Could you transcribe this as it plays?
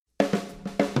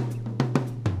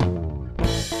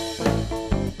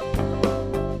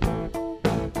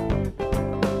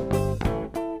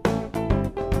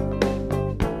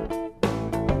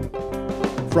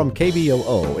From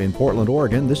KBOO in Portland,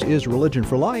 Oregon, this is Religion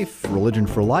for Life,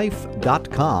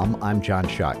 religionforlife.com. I'm John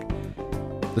Shuck.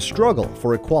 The struggle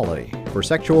for equality for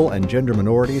sexual and gender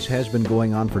minorities has been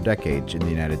going on for decades in the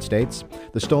United States.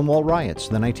 The Stonewall Riots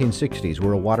in the 1960s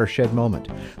were a watershed moment.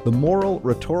 The moral,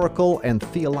 rhetorical, and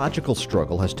theological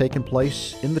struggle has taken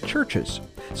place in the churches.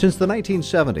 Since the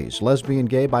 1970s, lesbian,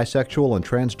 gay, bisexual, and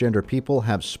transgender people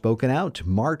have spoken out,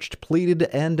 marched, pleaded,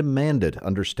 and demanded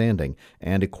understanding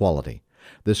and equality.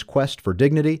 This quest for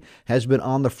dignity has been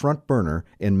on the front burner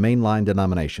in mainline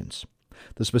denominations.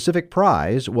 The specific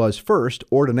prize was first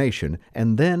ordination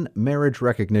and then marriage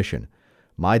recognition.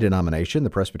 My denomination, the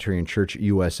Presbyterian Church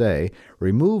USA,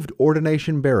 removed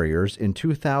ordination barriers in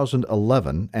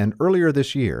 2011, and earlier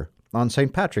this year, on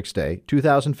St. Patrick's Day,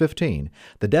 2015,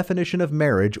 the definition of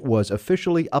marriage was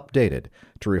officially updated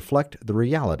to reflect the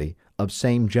reality of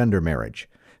same-gender marriage.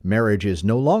 Marriage is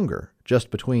no longer just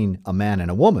between a man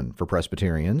and a woman for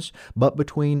Presbyterians, but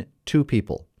between two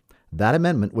people. That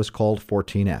amendment was called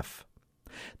 14F.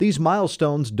 These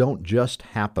milestones don't just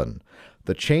happen.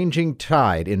 The changing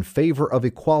tide in favor of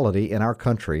equality in our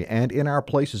country and in our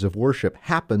places of worship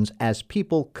happens as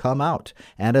people come out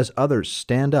and as others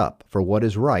stand up for what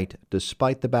is right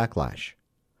despite the backlash.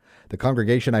 The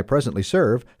congregation I presently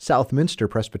serve, Southminster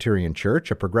Presbyterian Church,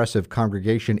 a progressive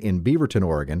congregation in Beaverton,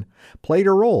 Oregon, played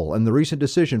a role in the recent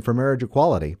decision for marriage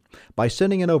equality by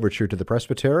sending an overture to the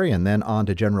Presbytery and then on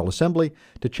to General Assembly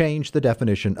to change the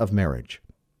definition of marriage.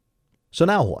 So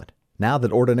now what? Now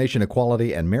that ordination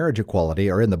equality and marriage equality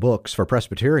are in the books for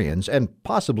Presbyterians and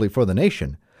possibly for the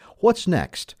nation, what's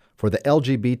next for the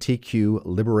LGBTQ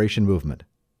liberation movement?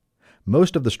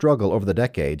 Most of the struggle over the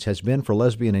decades has been for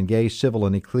lesbian and gay civil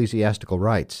and ecclesiastical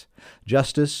rights.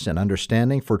 Justice and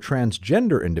understanding for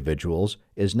transgender individuals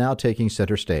is now taking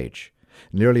center stage.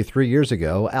 Nearly 3 years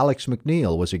ago, Alex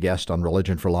McNeil was a guest on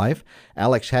Religion for Life.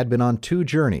 Alex had been on two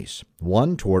journeys,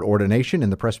 one toward ordination in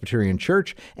the Presbyterian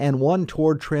Church and one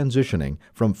toward transitioning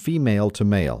from female to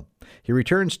male. He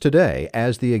returns today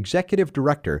as the executive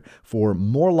director for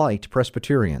More Light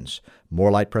Presbyterians. More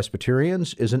Light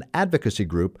Presbyterians is an advocacy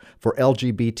group for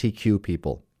LGBTQ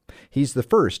people. He's the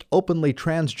first openly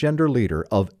transgender leader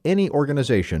of any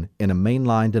organization in a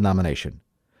mainline denomination.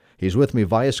 He's with me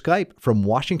via Skype from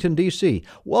Washington, D.C.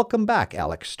 Welcome back,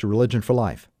 Alex, to Religion for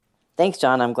Life. Thanks,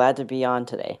 John. I'm glad to be on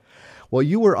today. Well,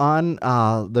 you were on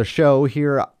the show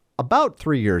here about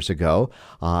 3 years ago,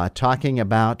 talking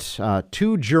about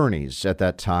two journeys at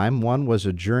that time. One was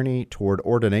a journey toward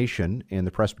ordination in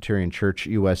the Presbyterian Church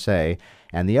USA,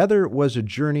 and the other was a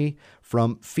journey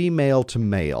from female to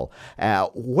male.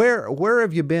 Where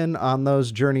have you been on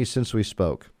those journeys since we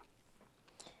spoke?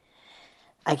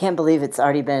 I can't believe it's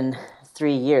already been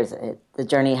 3 years. The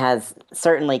journey has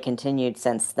certainly continued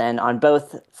since then on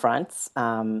both fronts.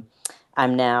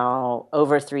 I'm now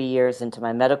over 3 years into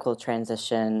my medical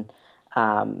transition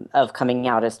of coming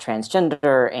out as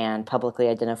transgender and publicly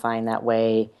identifying that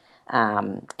way.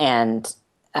 Over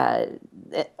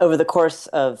the course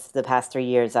of the past 3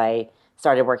 years, I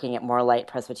started working at More Light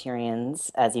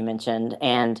Presbyterians, as you mentioned,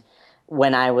 and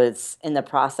when I was in the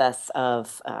process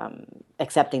of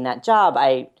accepting that job,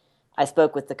 I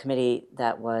spoke with the committee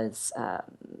that was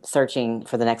searching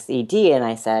for the next ED, and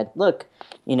I said, look,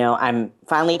 I'm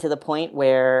finally to the point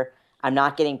where I'm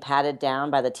not getting patted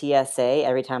down by the TSA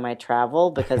every time I travel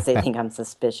because they think I'm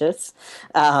suspicious,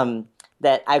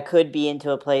 that I could be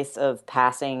into a place of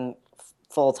passing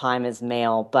full-time as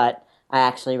male, but I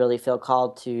actually really feel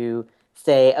called to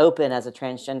stay open as a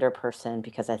transgender person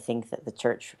because I think that the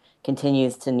church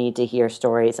continues to need to hear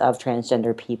stories of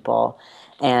transgender people.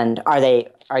 And are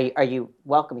you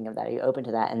welcoming of that? Are you open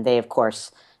to that? And they, of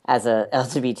course, as a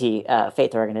LGBT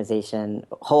faith organization,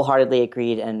 wholeheartedly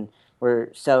agreed and were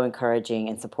so encouraging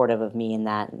and supportive of me in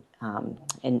that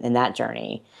in that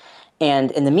journey.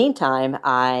 And in the meantime,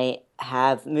 I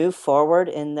have moved forward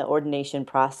in the ordination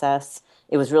process.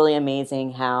 It was really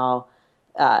amazing how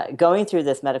going through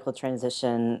this medical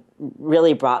transition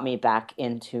really brought me back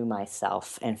into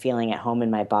myself and feeling at home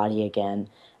in my body again,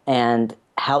 and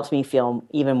helped me feel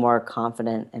even more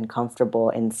confident and comfortable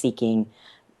in seeking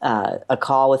a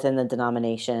call within the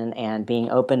denomination and being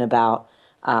open about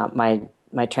my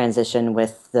transition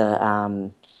with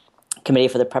the Committee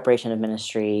for the Preparation of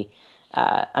Ministry,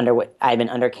 under what I'd been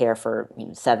under care for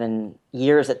 7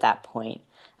 years at that point.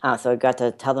 So I got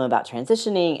to tell them about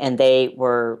transitioning, and they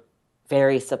were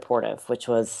very supportive, which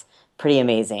was pretty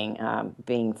amazing.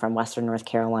 Being from Western North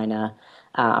Carolina,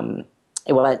 all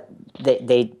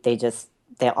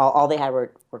they had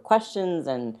were questions,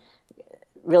 and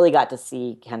really got to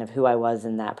see kind of who I was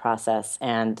in that process.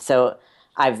 And so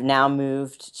I've now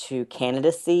moved to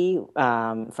candidacy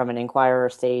from an inquirer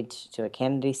stage to a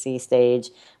candidacy stage,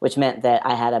 which meant that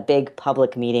I had a big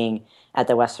public meeting at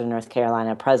the Western North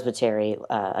Carolina Presbytery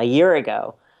a year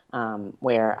ago,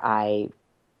 where I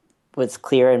was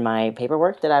clear in my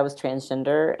paperwork that I was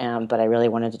transgender, but I really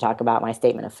wanted to talk about my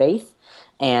statement of faith.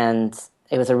 And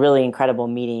it was a really incredible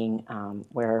meeting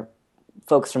where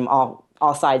folks from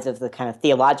all sides of the kind of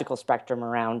theological spectrum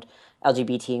around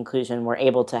LGBT inclusion were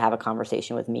able to have a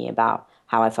conversation with me about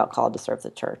how I felt called to serve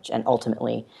the church. And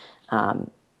ultimately,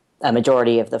 a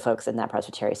majority of the folks in that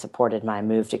presbytery supported my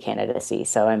move to candidacy.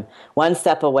 So I'm one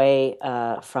step away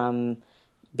from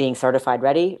being certified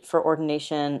ready for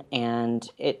ordination, and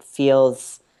it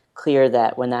feels clear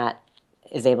that when that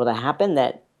is able to happen,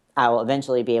 that I will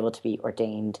eventually be able to be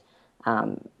ordained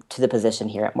to the position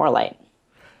here at Moorlight.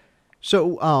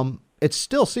 So it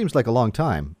still seems like a long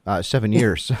time, 7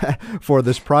 years for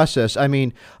this process. I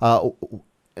mean,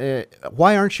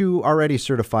 why aren't you already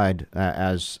certified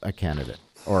as a candidate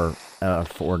or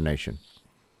for ordination?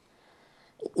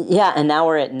 Yeah, and now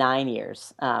we're at 9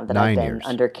 years that I've 9 been years.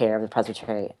 under care of the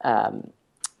presbytery.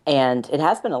 And it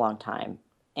has been a long time.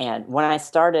 And when I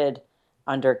started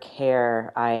under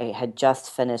care, I had just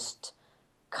finished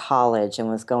college and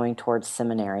was going towards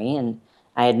seminary. And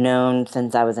I had known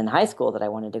since I was in high school that I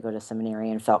wanted to go to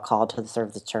seminary and felt called to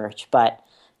serve the church. But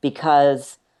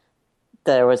because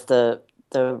there was the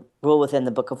rule within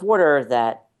the Book of Order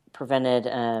that prevented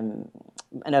an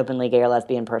openly gay or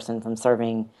lesbian person from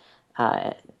serving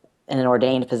in an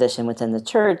ordained position within the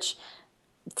church,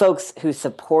 folks who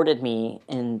supported me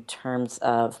in terms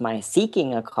of my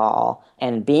seeking a call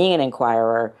and being an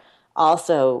inquirer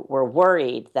also were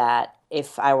worried that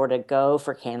if I were to go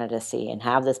for candidacy and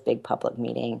have this big public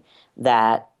meeting,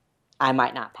 that I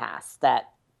might not pass,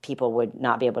 that people would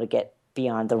not be able to get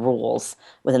beyond the rules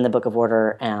within the Book of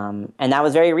Order, and that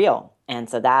was very real. And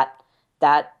so that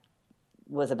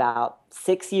was about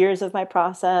 6 years of my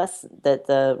process. That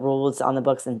the rules on the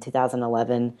books in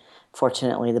 2011.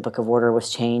 Fortunately, the Book of Order was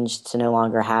changed to no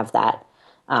longer have that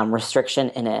restriction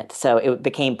in it. So it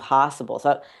became possible.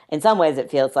 So in some ways, it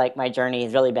feels like my journey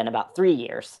has really been about 3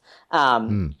 years,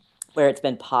 Hmm. where it's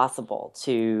been possible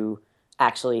to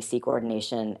actually seek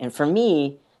ordination. And for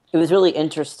me, it was really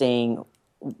interesting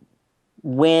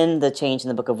when the change in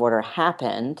the Book of Order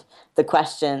happened. The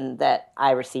question that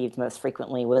I received most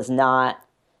frequently was not,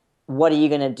 what are you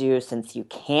going to do since you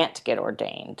can't get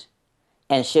ordained?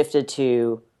 And shifted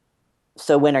to,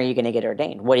 so when are you going to get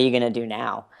ordained? What are you going to do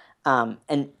now?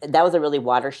 And that was a really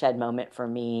watershed moment for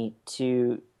me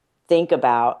to think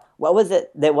about what was it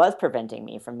that was preventing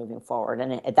me from moving forward.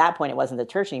 And at that point, it wasn't the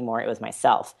church anymore. It was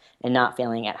myself and not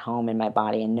feeling at home in my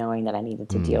body and knowing that I needed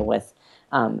to deal with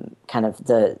kind of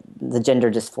the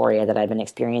gender dysphoria that I'd been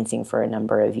experiencing for a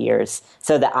number of years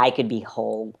so that I could be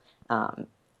whole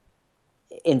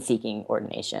in seeking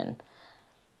ordination.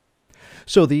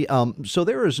 So so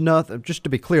there is nothing. Just to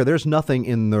be clear, there's nothing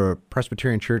in the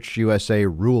Presbyterian Church USA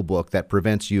rule book that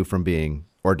prevents you from being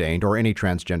ordained or any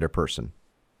transgender person.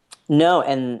 No,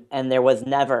 and there was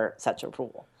never such a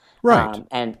rule. Right.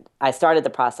 And I started the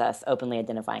process openly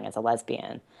identifying as a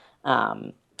lesbian,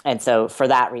 and so for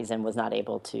that reason was not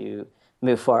able to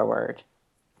move forward.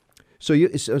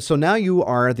 So now you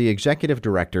are the executive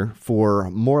director for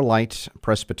More Light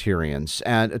Presbyterians,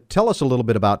 and tell us a little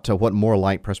bit about what More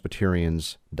Light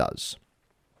Presbyterians does.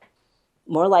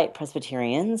 More Light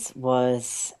Presbyterians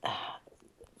was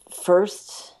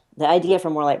first, the idea for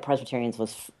More Light Presbyterians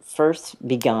was first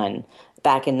begun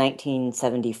back in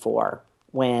 1974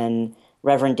 when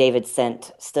Reverend David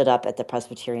Sent stood up at the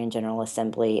Presbyterian General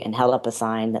Assembly and held up a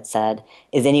sign that said,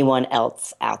 "Is anyone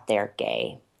else out there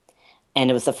gay?" And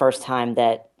it was the first time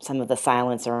that some of the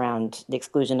silence around the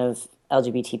exclusion of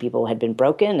LGBT people had been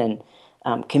broken,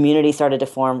 and community started to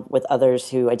form with others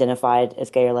who identified as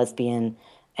gay or lesbian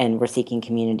and were seeking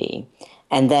community.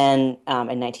 And then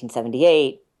in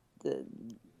 1978,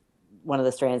 one of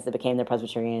the strands that became the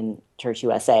Presbyterian Church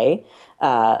USA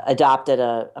adopted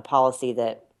a policy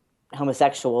that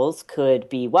homosexuals could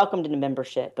be welcomed into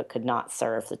membership but could not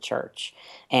serve the church.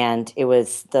 And it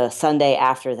was the Sunday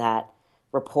after that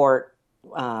report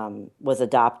was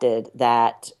adopted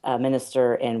that a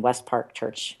minister in West Park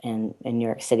Church in New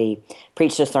York City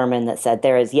preached a sermon that said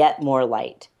there is yet more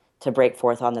light to break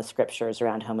forth on the scriptures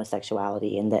around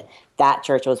homosexuality, and that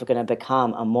church was going to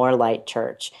become a More Light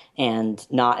church and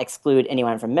not exclude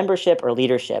anyone from membership or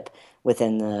leadership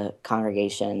within the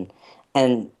congregation.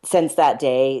 And since that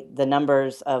day, the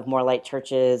numbers of More Light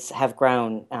churches have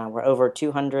grown. We're over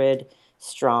 200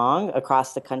 strong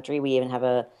across the country. We even have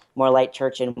a More Light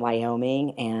Church in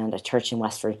Wyoming and a church in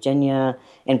West Virginia,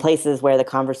 in places where the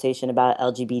conversation about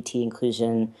LGBT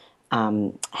inclusion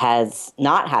has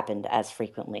not happened as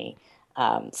frequently.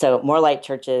 So More Light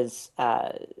churches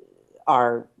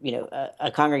are,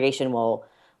 a congregation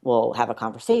will have a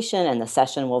conversation, and the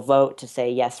session will vote to say,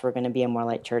 yes, we're going to be a More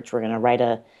Light Church. We're going to write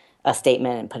a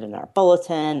statement and put it in our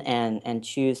bulletin, and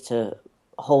choose to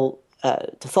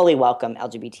fully welcome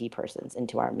LGBT persons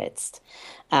into our midst.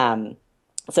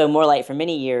 So More Light for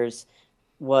many years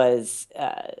was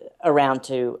around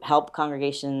to help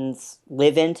congregations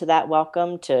live into that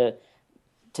welcome, to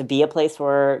be a place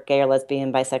where gay or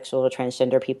lesbian, bisexual, or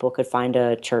transgender people could find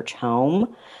a church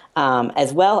home,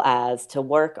 as well as to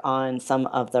work on some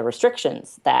of the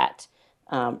restrictions that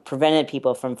prevented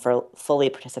people from fully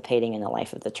participating in the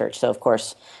life of the church. So, of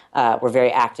course, we're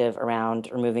very active around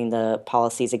removing the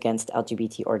policies against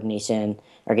LGBT ordination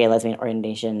or gay lesbian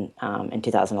ordination in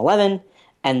 2011,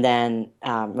 and then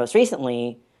most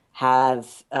recently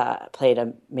have played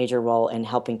a major role in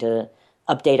helping to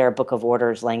update our Book of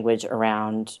Orders language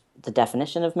around the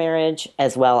definition of marriage,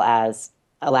 as well as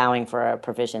allowing for a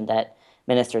provision that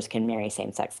ministers can marry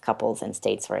same-sex couples in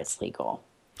states where it's legal.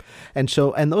 And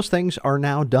those things are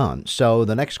now done. So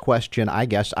the next question I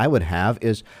guess I would have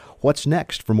is, what's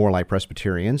next for More Light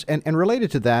Presbyterians? And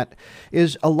related to that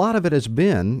is, a lot of it has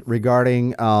been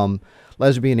regarding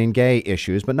lesbian and gay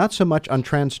issues, but not so much on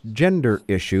transgender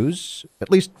issues, at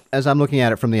least as I'm looking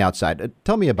at it from the outside.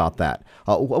 Tell me about that.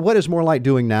 What is More Light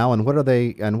doing now, and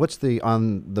what's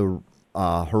on the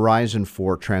horizon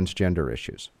for transgender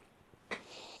issues?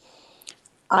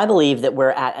 I believe that we're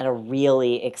at a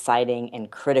really exciting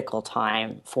and critical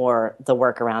time for the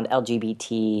work around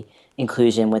LGBT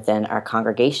inclusion within our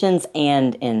congregations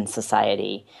and in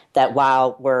society. That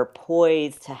while we're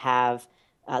poised to have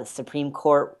the Supreme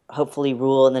Court hopefully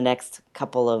rule in the next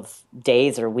couple of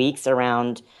days or weeks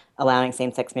around allowing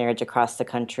same-sex marriage across the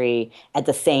country, at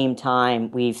the same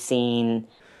time, we've seen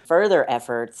further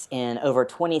efforts in over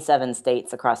 27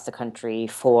 states across the country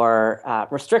for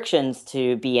restrictions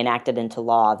to be enacted into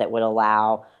law that would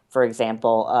allow, for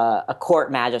example, a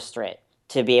court magistrate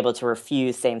to be able to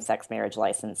refuse same-sex marriage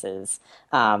licenses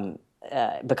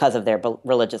because of their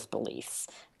religious beliefs,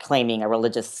 claiming a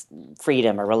religious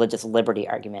freedom or religious liberty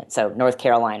argument. So North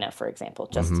Carolina, for example,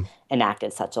 just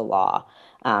enacted such a law.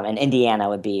 And Indiana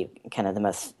would be kind of the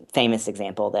most famous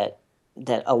example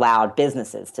that allowed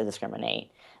businesses to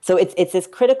discriminate. So it's this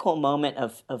critical moment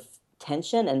of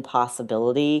tension and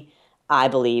possibility. I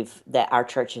believe that our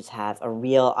churches have a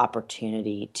real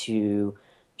opportunity to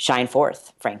shine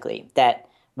forth, frankly, that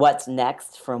what's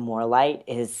next for More Light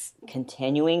is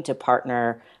continuing to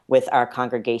partner with our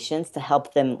congregations to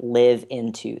help them live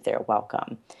into their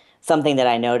welcome. Something that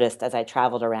I noticed as I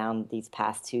traveled around these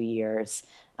past 2 years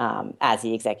as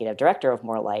the executive director of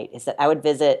More Light is that I would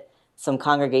visit some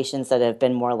congregations that have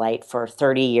been More Light for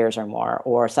 30 years or more,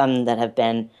 or some that have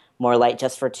been More Light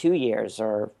just for 2 years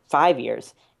or 5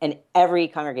 years. And every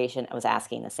congregation was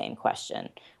asking the same question,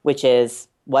 which is,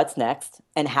 what's next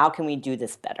and how can we do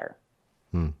this better?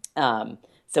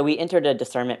 So we entered a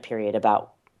discernment period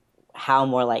about how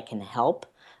More Light can help,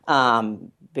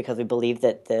 because we believe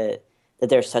that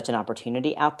there's such an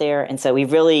opportunity out there. And so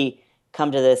we've really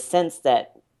come to this sense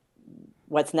that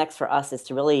what's next for us is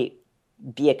to really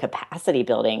be a capacity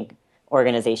building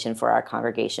organization for our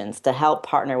congregations, to help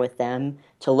partner with them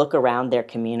to look around their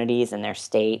communities and their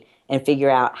state and figure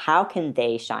out how can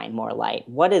they shine more light,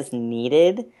 what is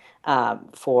needed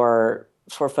for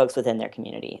folks within their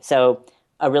community. So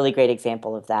a really great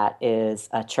example of that is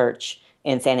a church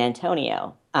in San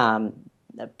Antonio, a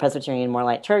Presbyterian More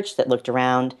Light Church that looked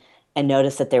around and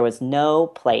noticed that there was no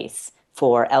place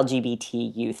for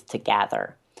LGBT youth to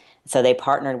gather. So they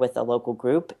partnered with a local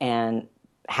group and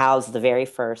housed the very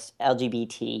first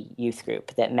LGBT youth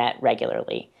group that met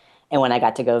regularly. And when I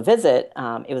got to go visit,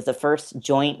 it was the first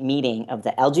joint meeting of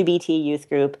the LGBT youth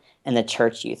group and the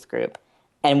church youth group.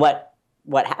 And what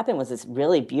happened was this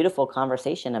really beautiful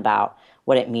conversation about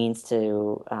what it means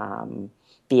to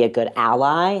be a good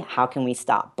ally. How can we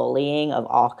stop bullying of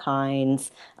all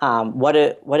kinds? What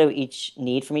do we each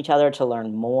need from each other to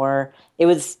learn more? It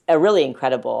was a really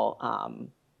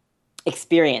incredible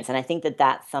experience. And I think that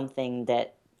that's something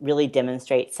that really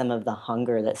demonstrates some of the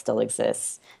hunger that still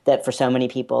exists, that for so many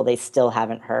people, they still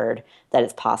haven't heard that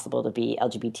it's possible to be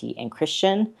LGBT and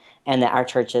Christian, and that our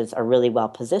churches are really well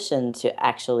positioned to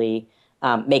actually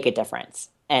make a difference.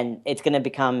 And it's going to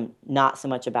become not so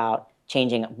much about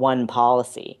changing one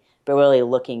policy, but really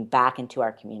looking back into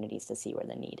our communities to see where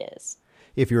the need is.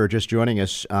 If you're just joining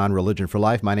us on Religion for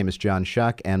Life, my name is John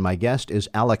Shuck, and my guest is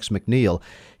Alex McNeil.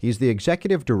 He's the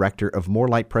executive director of More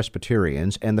Light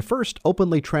Presbyterians and the first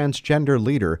openly transgender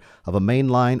leader of a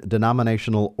mainline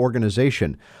denominational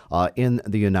organization in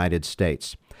the United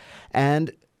States.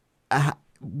 And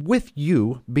with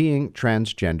you being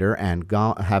transgender and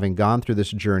having gone through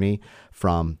this journey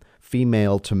from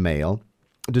female to male,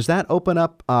 does that open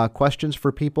up questions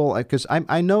for people? Because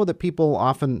I know that people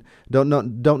often don't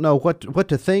know what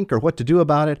to think or what to do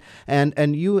about it,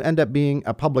 and you end up being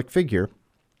a public figure,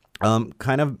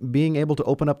 kind of being able to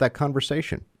open up that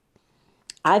conversation.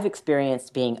 I've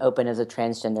experienced being open as a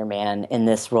transgender man in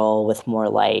this role with More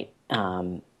Light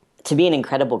to be an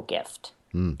incredible gift.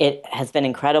 It has been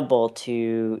incredible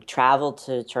to travel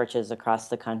to churches across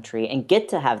the country and get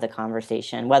to have the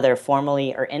conversation, whether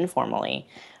formally or informally,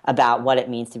 about what it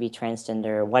means to be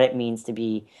transgender, what it means to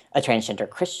be a transgender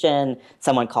Christian,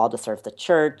 someone called to serve the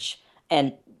church.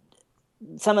 And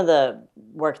some of the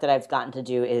work that I've gotten to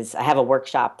do is I have a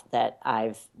workshop that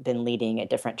I've been leading at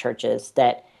different churches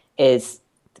that is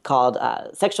called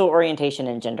Sexual Orientation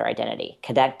and Gender Identity,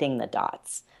 Connecting the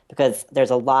Dots, because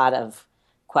there's a lot of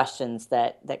questions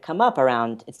that come up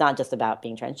around. It's not just about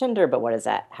being transgender, but what is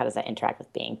that? How does that interact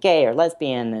with being gay or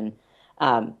lesbian?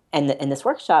 And in this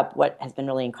workshop, what has been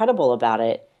really incredible about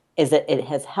it is that it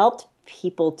has helped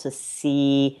people to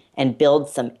see and build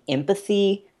some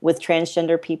empathy with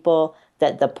transgender people.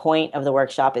 That the point of the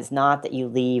workshop is not that you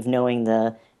leave knowing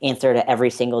the answer to every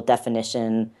single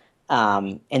definition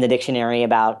in the dictionary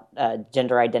about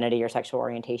gender identity or sexual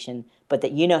orientation, but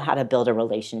that you know how to build a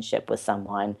relationship with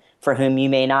someone for whom you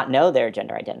may not know their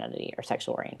gender identity or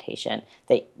sexual orientation,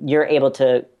 that you're able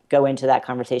to go into that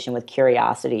conversation with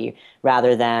curiosity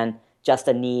rather than just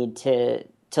a need to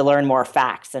learn more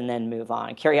facts and then move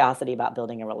on, curiosity about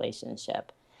building a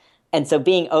relationship. And so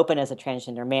being open as a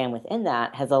transgender man within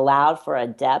that has allowed for a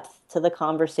depth to the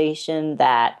conversation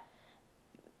that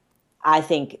I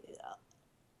think,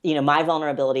 my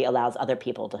vulnerability allows other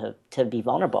people to be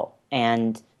vulnerable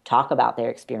and talk about their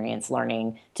experience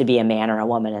learning to be a man or a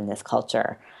woman in this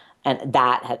culture. And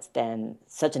that has been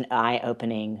such an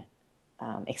eye-opening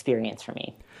experience for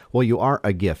me. Well, you are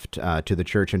a gift to the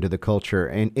church and to the culture,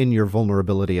 and in your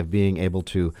vulnerability of being able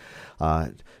to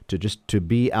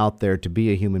be out there, to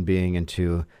be a human being, and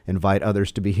to invite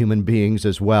others to be human beings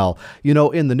as well.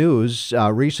 In the news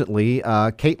recently,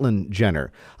 Caitlyn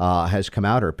Jenner has come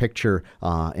out, her picture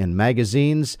in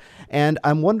magazines, and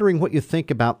I'm wondering what you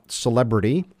think about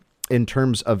celebrity in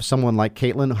terms of someone like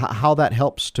Caitlyn, how that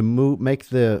helps to make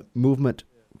the movement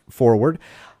forward,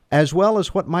 as well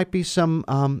as what might be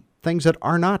some things that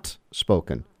are not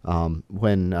spoken.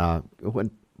 When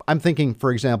I'm thinking,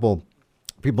 for example,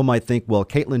 people might think, well,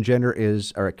 Caitlyn Jenner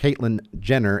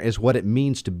is what it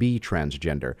means to be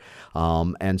transgender.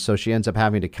 And so she ends up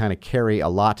having to kind of carry a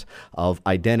lot of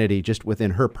identity just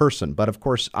within her person. But of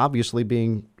course, obviously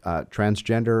being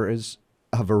transgender is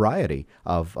a variety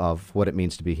of what it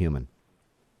means to be human.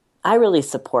 I really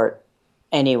support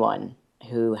anyone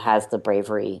who has the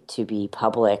bravery to be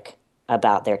public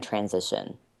about their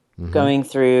transition. Mm-hmm. Going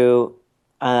through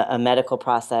a medical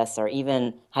process, or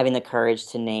even having the courage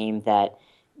to name that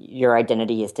your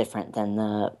identity is different than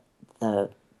the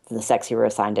sex you were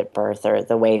assigned at birth, or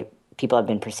the way people have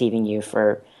been perceiving you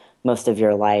for most of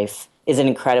your life, is an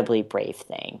incredibly brave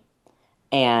thing.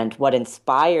 And what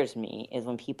inspires me is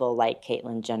when people like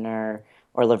Caitlyn Jenner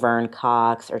or Laverne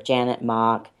Cox or Janet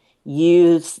Mock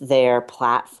use their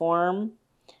platform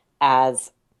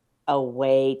as a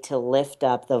way to lift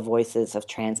up the voices of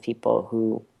trans people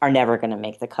who are never going to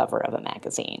make the cover of a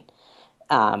magazine,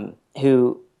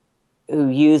 who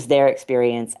use their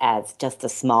experience as just a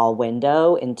small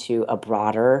window into a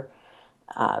broader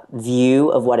view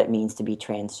of what it means to be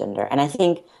transgender. And I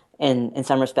think in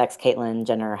some respects, Caitlyn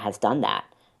Jenner has done that.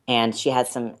 And she has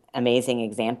some amazing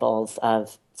examples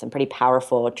of some pretty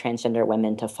powerful transgender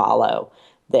women to follow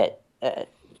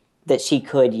that she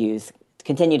could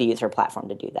continue to use her platform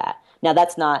to do that. Now,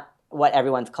 that's not what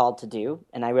everyone's called to do.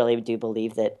 And I really do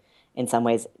believe that in some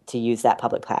ways to use that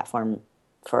public platform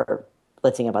for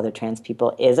lifting up other trans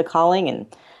people is a calling.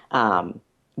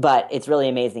 But it's really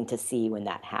amazing to see when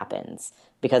that happens,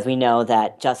 because we know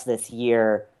that just this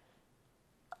year,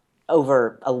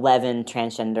 over 11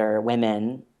 transgender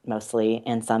women, mostly,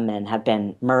 and some men, have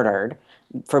been murdered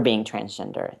for being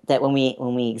transgender. That when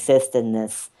we exist in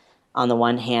this, on the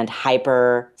one hand,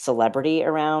 hyper celebrity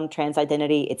around trans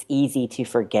identity, it's easy to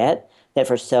forget that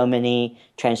for so many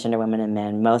transgender women and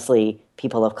men, mostly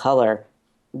people of color,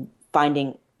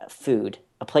 finding food,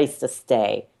 a place to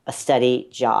stay, a steady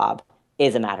job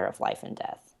is a matter of life and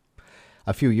death.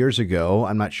 a few years ago,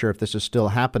 I'm not sure if this is still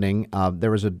happening,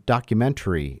 there was a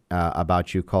documentary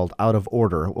about you called Out of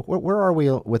Order. Where are we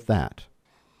with that?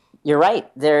 You're right.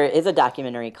 There is a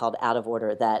documentary called Out of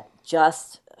Order that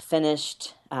just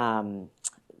finished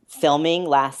filming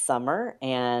last summer,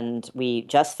 and we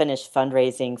just finished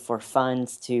fundraising for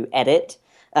funds to edit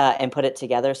and put it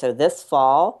together. So this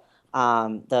fall,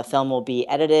 the film will be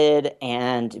edited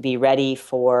and be ready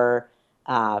for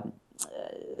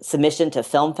submission to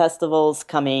film festivals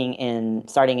starting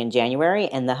in January.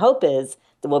 And the hope is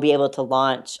that we'll be able to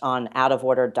launch on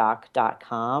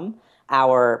outoforderdoc.com,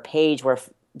 our page where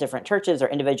different churches or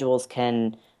individuals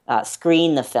can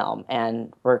screen the film,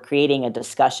 and we're creating a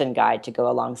discussion guide to go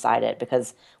alongside it,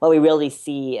 because what we really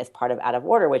see as part of Out of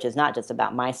Order, which is not just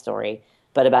about my story,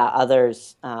 but about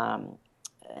others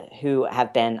who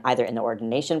have been either in the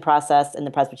ordination process in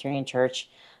the Presbyterian Church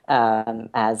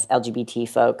as LGBT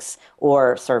folks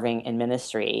or serving in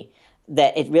ministry,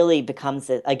 that it really becomes,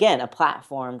 again, a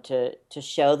platform to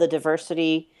show the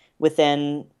diversity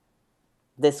within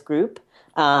this group,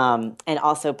 and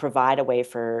also provide a way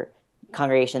for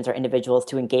congregations or individuals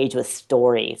to engage with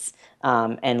stories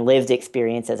and lived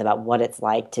experiences about what it's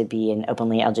like to be an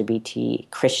openly LGBT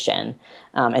Christian,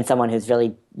 and someone who's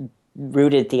really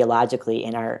rooted theologically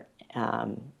in our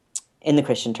in the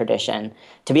Christian tradition,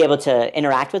 to be able to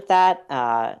interact with that,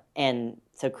 and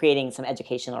so creating some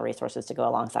educational resources to go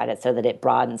alongside it so that it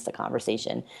broadens the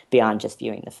conversation beyond just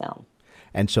viewing the film.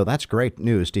 And so that's great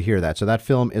news to hear that. So that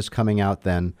film is coming out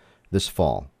then this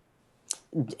fall.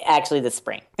 Actually, this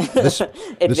spring. It's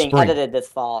being spring. edited this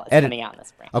fall. It's coming out in the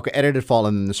spring. Okay, edited fall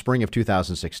in the spring of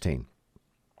 2016.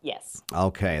 Yes.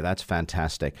 Okay, that's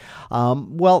fantastic.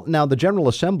 Well, now the General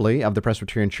Assembly of the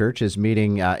Presbyterian Church is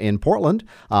meeting in Portland.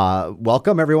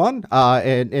 Welcome, everyone,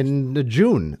 in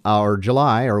June or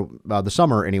July, or the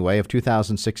summer anyway, of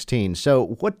 2016. So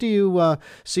what do you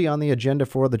see on the agenda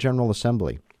for the General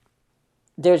Assembly?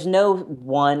 There's no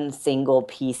one single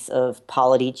piece of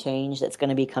polity change that's going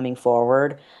to be coming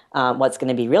forward. What's going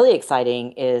to be really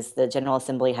exciting is the General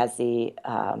Assembly has the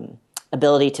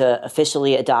ability to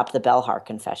officially adopt the Belhar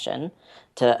Confession,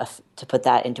 to put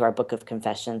that into our Book of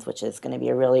Confessions, which is going to be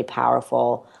a really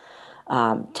powerful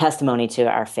testimony to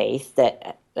our faith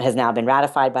that has now been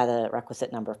ratified by the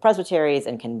requisite number of presbyteries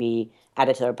and can be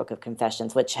added to our Book of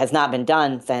Confessions, which has not been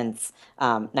done since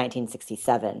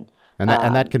 1967. And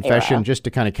that confession, era. just to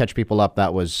kind of catch people up,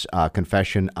 that was a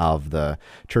confession of the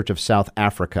Church of South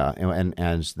Africa,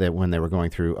 and when they were going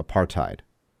through apartheid.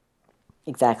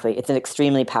 Exactly. It's an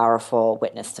extremely powerful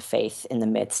witness to faith in the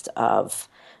midst of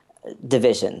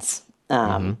divisions.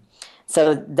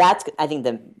 So that's, I think,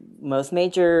 the most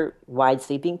major wide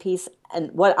sweeping piece.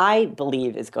 And what I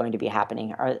believe is going to be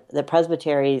happening are the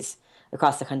presbyteries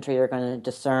across the country are going to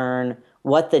discern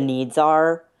what the needs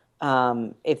are,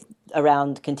 if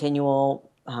around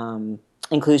continual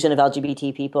inclusion of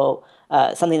LGBT people.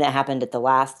 Something that happened at the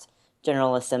last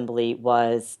General Assembly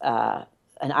was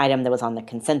an item that was on the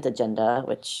consent agenda,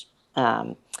 which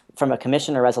from a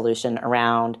commissioner resolution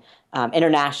around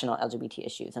international LGBT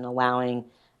issues, and allowing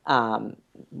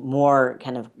more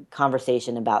kind of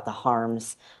conversation about the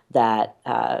harms that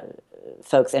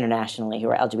folks internationally who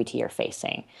are LGBT are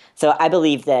facing. So I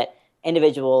believe that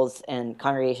individuals and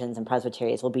congregations and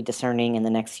presbyteries will be discerning in the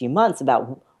next few months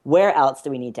about where else do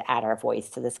we need to add our voice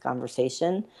to this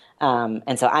conversation.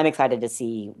 And so I'm excited to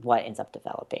see what ends up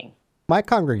developing. My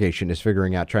congregation is trying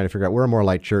to figure out, we're a more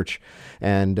light church,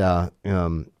 and now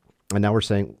we're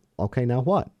saying, okay, now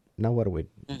what? Now what do we?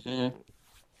 Mm-hmm.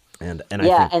 And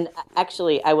and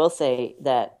actually, I will say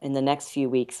that in the next few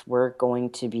weeks, we're going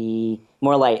to be,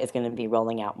 More Light is going to be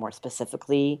rolling out more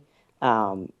specifically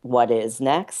what is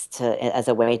next as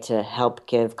a way to help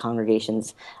give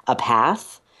congregations a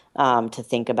path to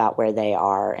think about where they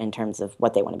are in terms of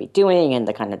what they want to be doing and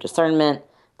the kind of discernment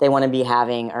they want to be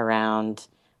having around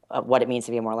what it means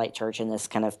to be a More Light church in this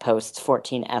kind of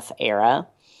post-14F era.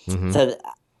 Mm-hmm.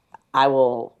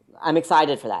 So I'm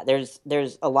excited for that.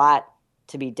 There's a lot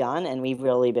to be done, and we've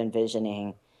really been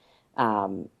visioning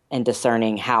and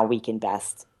discerning how we can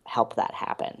best help that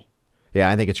happen. Yeah,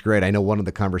 I think it's great. I know one of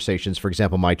the conversations, for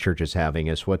example, my church is having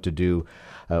is what to do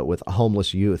with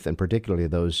homeless youth, and particularly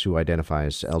those who identify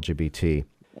as LGBT.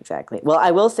 Exactly. Well,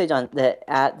 I will say, John, that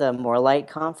at the More Light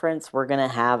conference, we're going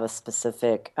to have a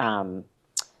specific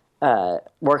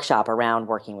workshop around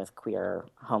working with queer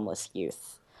homeless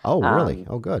youth. Oh, really?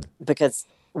 Oh, good. Because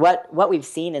what we've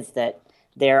seen is that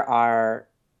there are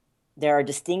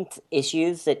distinct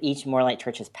issues that each More Light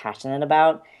church is passionate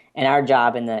about, and our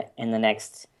job in the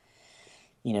next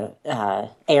era,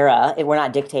 we're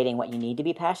not dictating what you need to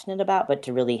be passionate about, but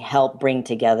to really help bring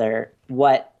together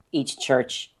what each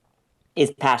church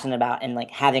is passionate about and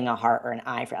like having a heart or an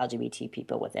eye for LGBT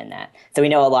people within that. So we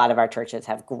know a lot of our churches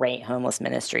have great homeless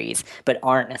ministries, but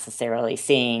aren't necessarily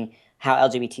seeing how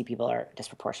LGBT people are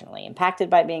disproportionately impacted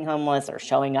by being homeless or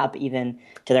showing up even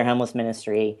to their homeless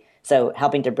ministry. So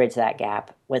helping to bridge that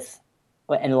gap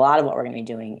and a lot of what we're going to be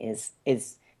doing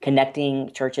is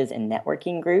connecting churches and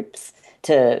networking groups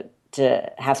to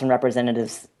have some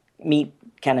representatives meet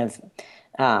kind of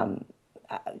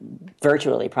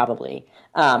virtually probably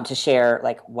to share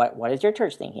like what is your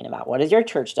church thinking about, what has your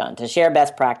church done, to share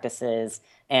best practices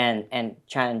and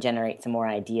try and generate some more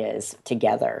ideas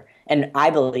together. And I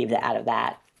believe that out of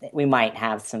that we might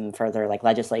have some further like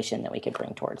legislation that we could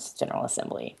bring towards General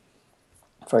Assembly,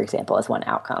 for example, as one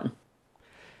outcome.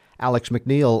 Alex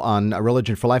McNeil on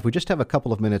Religion for Life. We just have a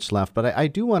couple of minutes left, but I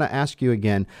do want to ask you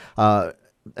again a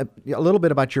little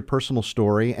bit about your personal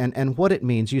story and what it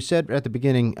means. You said at the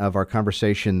beginning of our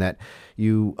conversation that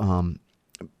you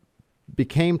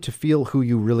became to feel who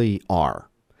you really are.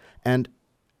 And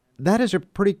that is a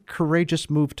pretty courageous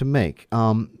move to make.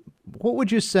 What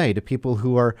would you say to people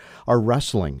who are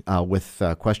wrestling with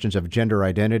questions of gender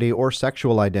identity or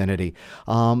sexual identity,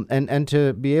 and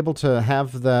to be able to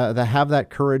have have that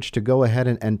courage to go ahead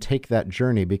and take that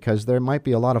journey? Because there might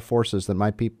be a lot of forces that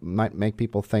might make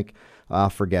people think,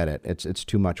 forget it. It's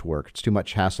too much work. It's too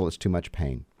much hassle. It's too much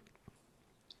pain.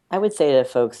 I would say to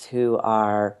folks who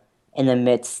are in the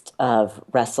midst of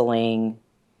wrestling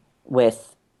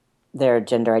with their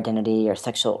gender identity or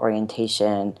sexual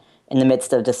orientation, in the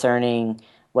midst of discerning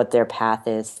what their path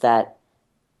is, that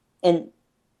in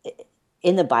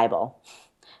the Bible,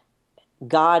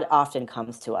 God often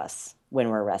comes to us when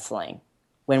we're wrestling,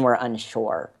 when we're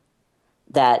unsure,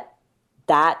 that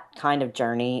kind of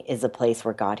journey is a place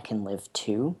where God can live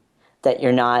too, that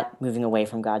you're not moving away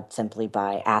from God simply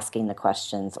by asking the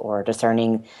questions or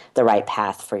discerning the right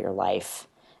path for your life.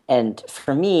 And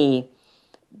for me,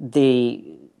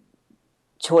 the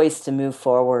choice to move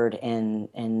forward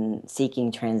in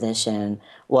seeking transition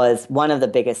was one of the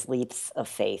biggest leaps of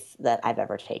faith that I've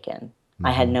ever taken. Mm-hmm.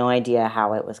 I had no idea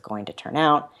how it was going to turn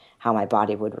out, how my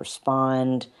body would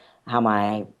respond, how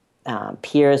my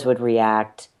peers would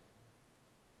react.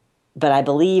 But I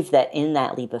believe that in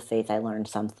that leap of faith, I learned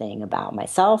something about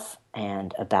myself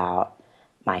and about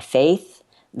my faith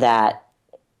that,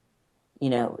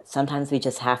 sometimes we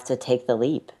just have to take the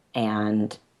leap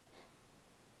and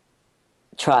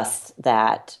trust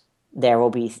that there will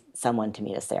be someone to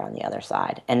meet us there on the other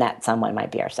side, and that someone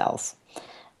might be ourselves.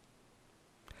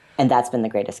 And that's been the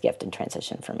greatest gift in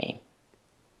transition for me.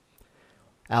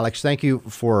 Alex, thank you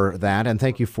for that, and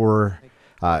thank you for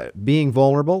being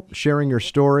vulnerable, sharing your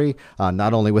story,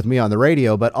 not only with me on the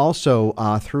radio, but also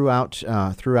throughout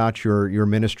your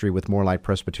ministry with More Light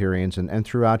Presbyterians and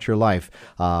throughout your life.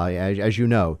 As you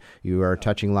know, you are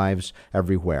touching lives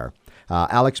everywhere.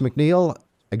 Alex McNeil,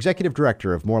 Executive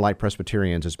Director of More Light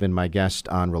Presbyterians, has been my guest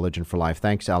on Religion for Life.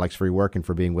 Thanks, Alex, for your work and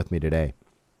for being with me today.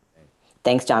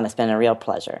 Thanks, John. It's been a real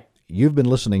pleasure. You've been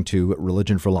listening to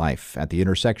Religion for Life, at the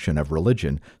intersection of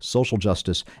religion, social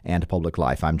justice, and public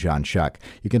life. I'm John Shuck.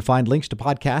 You can find links to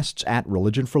podcasts at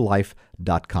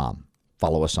religionforlife.com.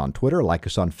 Follow us on Twitter, like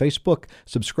us on Facebook,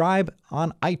 subscribe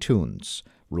on iTunes.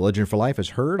 Religion for Life is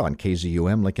heard on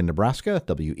KZUM Lincoln, Nebraska,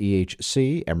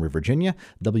 WEHC Emory, Virginia,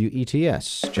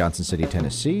 WETS Johnson City,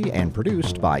 Tennessee, and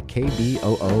produced by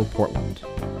KBOO Portland.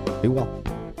 Be well.